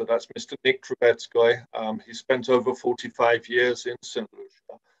Trubetskoy. So that's Mr. Nick Trubetskoy. He spent over 45 years in St.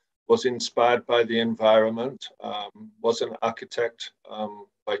 Lucia, was inspired by the environment, was an architect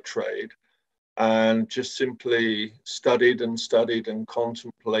by trade, and just simply studied and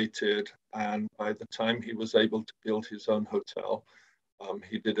contemplated. And by the time he was able to build his own hotel,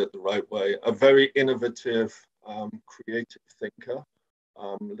 he did it the right way. A very innovative, creative thinker,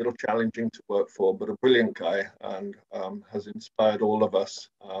 a little challenging to work for, but a brilliant guy, and has inspired all of us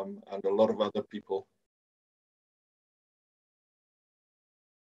and a lot of other people.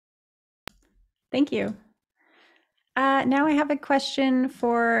 Thank you. Now I have a question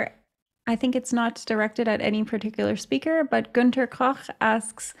for, I think it's not directed at any particular speaker, but Günter Koch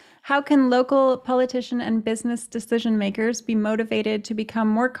asks, how can local politician and business decision makers be motivated to become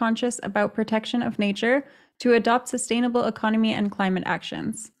more conscious about protection of nature to adopt sustainable economy and climate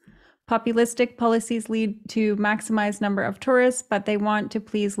actions? Populistic policies lead to maximize number of tourists, but they want to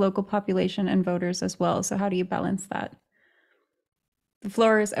please local population and voters as well. So how do you balance that? The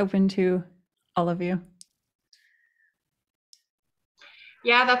floor is open to all of you.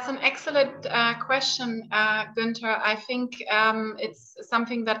 Yeah, that's an excellent question, Günther. I think it's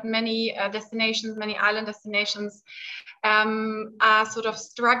something that many destinations, many island destinations are sort of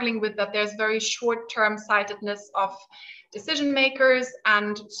struggling with, that there's very short-term sightedness of decision makers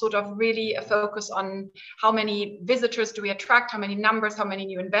and sort of really a focus on how many visitors do we attract, how many numbers, how many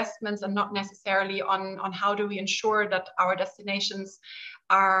new investments, and not necessarily on how do we ensure that our destinations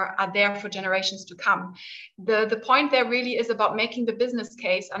are there for generations to come. The point there really is about making the business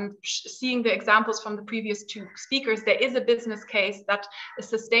case, and seeing the examples from the previous two speakers. There is a business case that a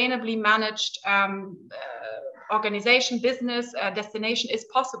sustainably managed organization, business, destination is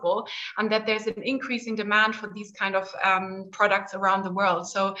possible, and that there's an increasing demand for these kind of products around the world.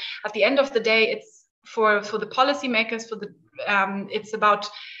 So at the end of the day, it's for the policymakers, it's about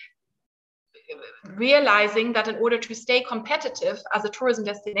realizing that in order to stay competitive as a tourism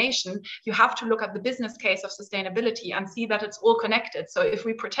destination, you have to look at the business case of sustainability and see that it's all connected. So if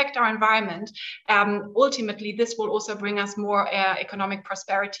we protect our environment, ultimately this will also bring us more economic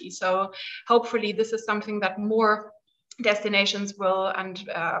prosperity. So hopefully this is something that more destinations will and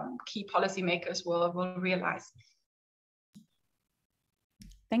key policymakers will realize.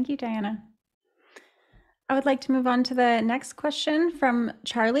 Thank you, Diana. I would like to move on to the next question from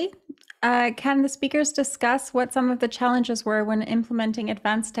Charlie. Can the speakers discuss what some of the challenges were when implementing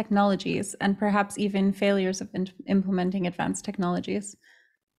advanced technologies and perhaps even failures of implementing advanced technologies?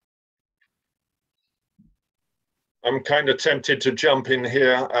 I'm kind of tempted to jump in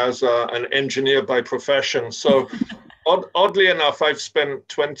here as an engineer by profession. So oddly enough, I've spent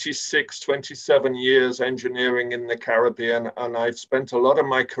 26, 27 years engineering in the Caribbean, and I've spent a lot of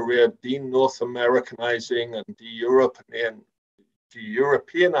my career de-North Americanizing and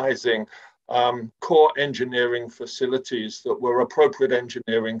de-Europeanizing core engineering facilities that were appropriate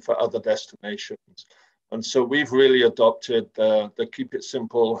engineering for other destinations. And so we've really adopted the keep it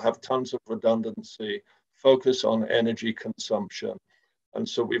simple, have tons of redundancy, focus on energy consumption. And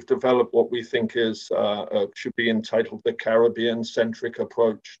so we've developed what we think is should be entitled the Caribbean-centric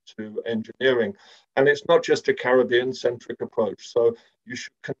approach to engineering. And it's not just a Caribbean-centric approach. So you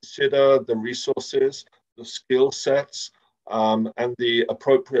should consider the resources, the skill sets, and the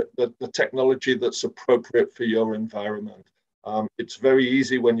technology that's appropriate for your environment. It's very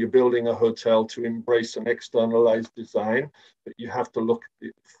easy when you're building a hotel to embrace an externalized design, but you have to look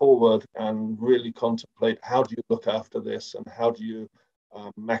forward and really contemplate, how do you look after this and how do you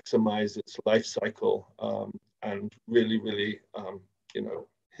maximize its life cycle and really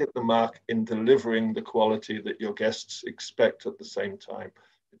hit the mark in delivering the quality that your guests expect at the same time.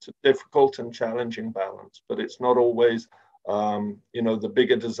 It's a difficult and challenging balance, but it's not always the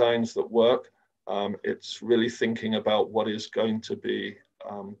bigger designs that work. It's really thinking about what is going to be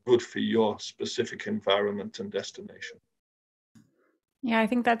good for your specific environment and destination. Yeah, I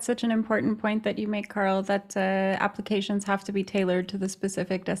think that's such an important point that you make, Carl, that applications have to be tailored to the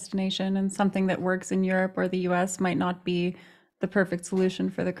specific destination, and something that works in Europe or the US might not be the perfect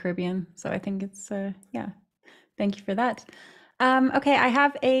solution for the Caribbean. So I think it's, thank you for that. Okay, I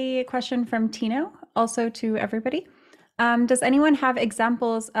have a question from Tino, also to everybody. Does anyone have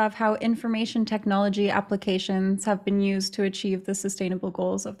examples of how information technology applications have been used to achieve the sustainable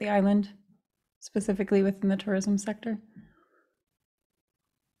goals of the island, specifically within the tourism sector?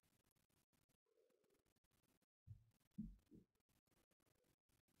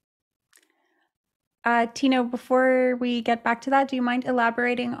 Tino, before we get back to that, do you mind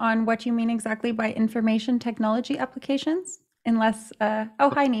elaborating on what you mean exactly by information technology applications? Unless, oh,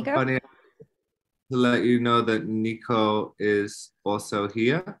 hi, Nico. Funny to let you know that Nico is also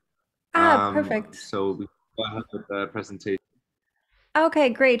here. Perfect. So we go ahead with the presentation. Okay,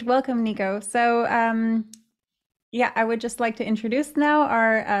 great. Welcome, Nico. So, yeah, I would just like to introduce now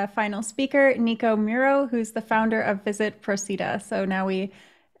our final speaker, Nico Muro, who's the founder of Visit Proceda. So now we'll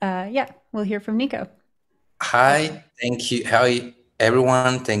hear from Nico. Hi, thank you. Hi,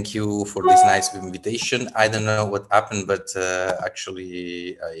 everyone. Thank you for this nice invitation. I don't know what happened, but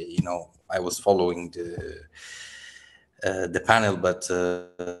actually, I was following the panel, but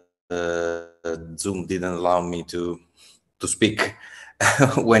Zoom didn't allow me to speak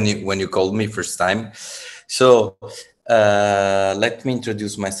when you called me first time. So let me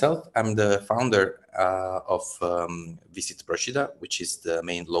introduce myself. I'm the founder of Visit Proceda, which is the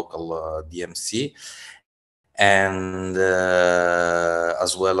main local DMC. And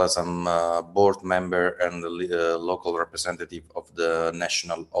as well as I'm a board member and the local representative of the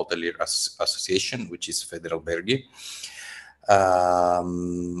National Hotelier Association, which is Federalberghi.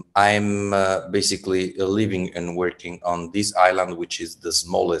 I'm basically living and working on this island, which is the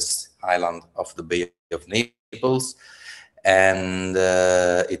smallest island of the Bay of Naples. And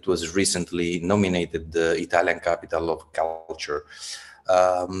it was recently nominated the Italian capital of culture.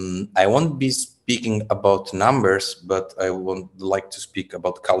 I won't be speaking about numbers, but I would like to speak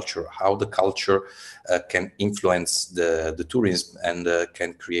about culture, how the culture can influence the tourism and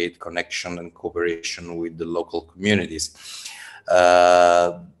can create connection and cooperation with the local communities.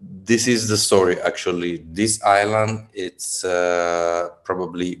 This is the story, actually. This island, it's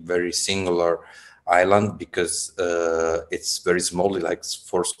probably very singular island because it's very small, like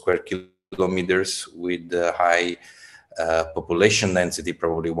 4 square kilometers with high population density,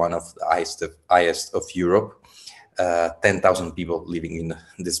 probably one of the highest of Europe. 10,000 people living in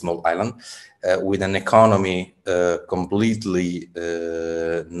this small island, with an economy completely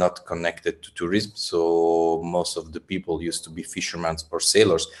not connected to tourism. So most of the people used to be fishermen or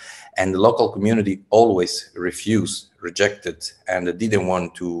sailors, and the local community always rejected, and didn't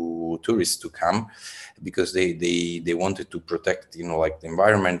want tourists to come, because they wanted to protect, like the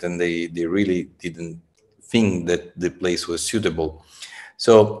environment, and they really didn't think that the place was suitable.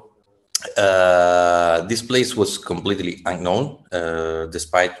 So this place was completely unknown,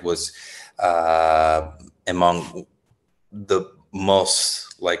 despite was among the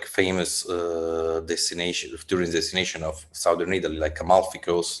most famous tourist destination of southern Italy, like Amalfi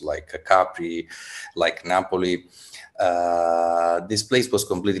Coast, like Capri, like Napoli. This place was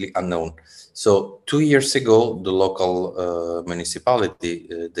completely unknown. So 2 years ago, the local municipality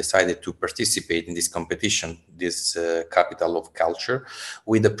decided to participate in this competition, this capital of culture,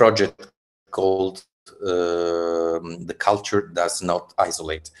 with a project called The Culture Does Not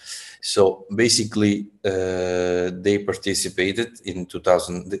Isolate. So basically, they participated in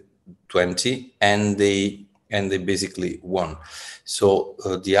 2020, and they basically won. So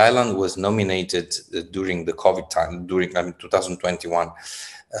the island was nominated during the COVID time, during 2021,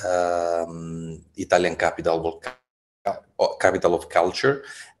 Italian capital of culture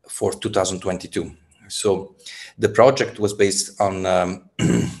for 2022. So the project was based on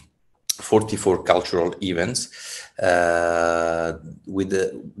 44 cultural events,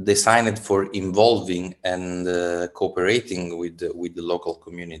 designed for involving and cooperating with the local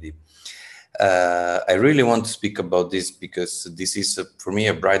community. I really want to speak about this because this is, for me,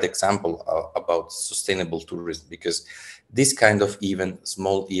 a bright example about sustainable tourism, because this kind of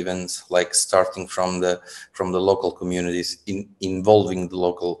small events, like starting from the local communities, involving the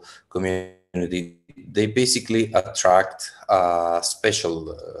local community, they basically attract a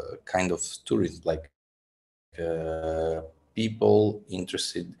special kind of tourism, like people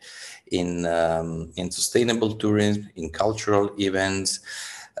interested in sustainable tourism, in cultural events.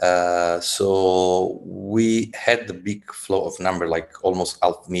 So we had the big flow of number, like almost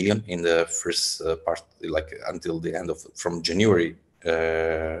 500,000 in the first part, like until the end of, from January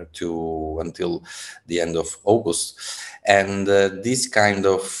to until the end of August. And this kind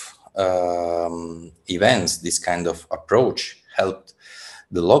of events, this kind of approach helped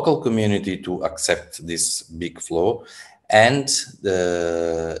the local community to accept this big flow, and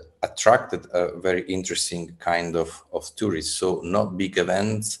attracted a very interesting kind of tourists. So not big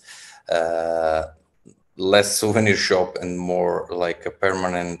events, less souvenir shop, and more like a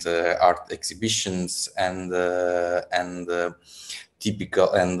permanent art exhibitions and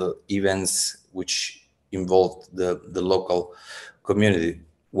typical and events which involved the local community.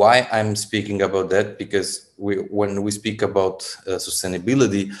 Why I'm speaking about that? Because when we speak about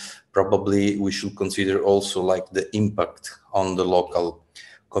sustainability, probably we should consider also like the impact on the local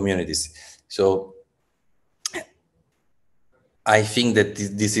communities. So I think that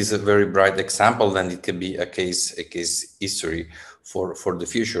this is a very bright example, and it can be a case history for the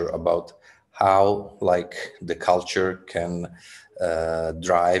future about how like the culture can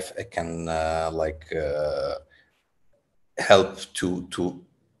drive, can help to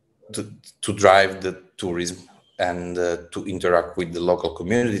drive the tourism and to interact with the local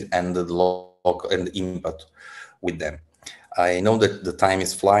community and the local and the impact with them. I know that the time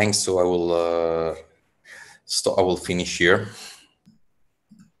is flying, so I will finish here.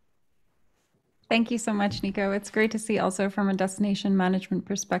 Thank you so much, Nico. It's great to see also from a destination management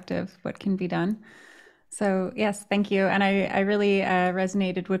perspective what can be done. So yes, thank you. And I really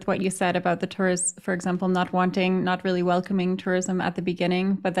resonated with what you said about the tourists, for example, not really welcoming tourism at the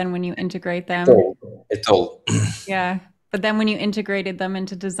beginning, but then when you integrate them. At all. Yeah, but then when you integrated them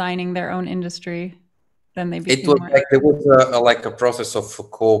into designing their own industry, then they became it was like there was a process of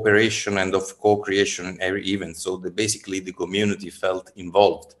cooperation and of co-creation in every event. So basically the community felt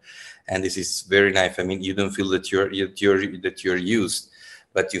involved, and this is very nice. I mean, you don't feel that you're used,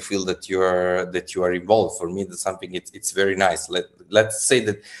 but you feel that you are involved. For me, that's something. It's very nice. Let's say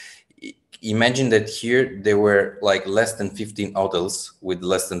that. Imagine that here there were like less than 15 hotels with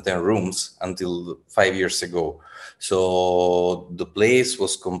less than 10 rooms until 5 years ago. So the place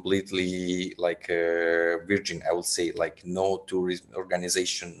was completely like virgin, I would say, like no tourism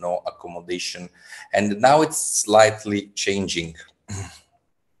organization, no accommodation, and now it's slightly changing.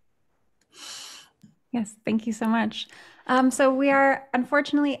 Yes, thank you so much. So we are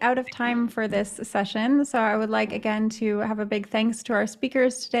unfortunately out of time for this session. So I would like again to have a big thanks to our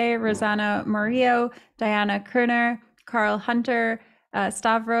speakers today, Rosanna Murillo, Diana Kerner, Carl Hunter,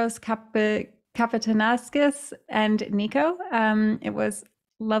 Stavros Kapitanaskis, and Nico. It was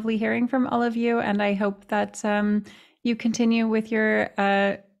lovely hearing from all of you, and I hope that you continue with your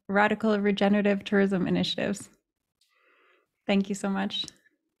radical regenerative tourism initiatives. Thank you so much.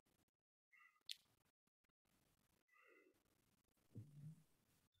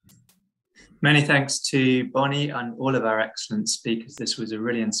 Many thanks to Bonnie and all of our excellent speakers. This was a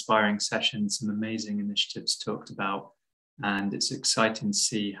really inspiring session, some amazing initiatives talked about, and it's exciting to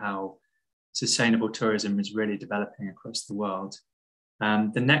see how sustainable tourism is really developing across the world.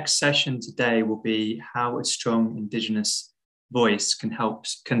 The next session today will be how a strong Indigenous voice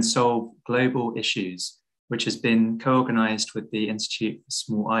can solve global issues, which has been co-organized with the Institute for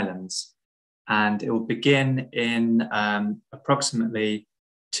Small Islands. And it will begin in approximately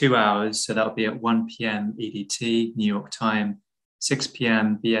 2 hours. So that'll be at 1 p.m. EDT, New York time, 6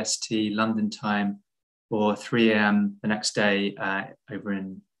 p.m. BST, London time, or 3 a.m. the next day over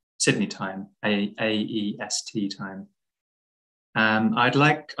in Sydney time, AEST time.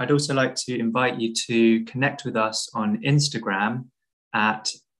 I'd also like to invite you to connect with us on Instagram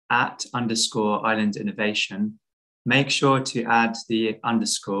at @_Island Innovation. Make sure to add the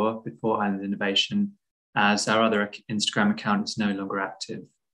underscore before Island Innovation, as our other Instagram account is no longer active.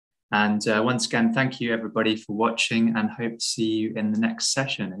 And once again, thank you everybody for watching, and hope to see you in the next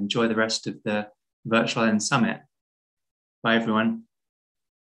session. Enjoy the rest of the Virtual Island Summit. Bye everyone.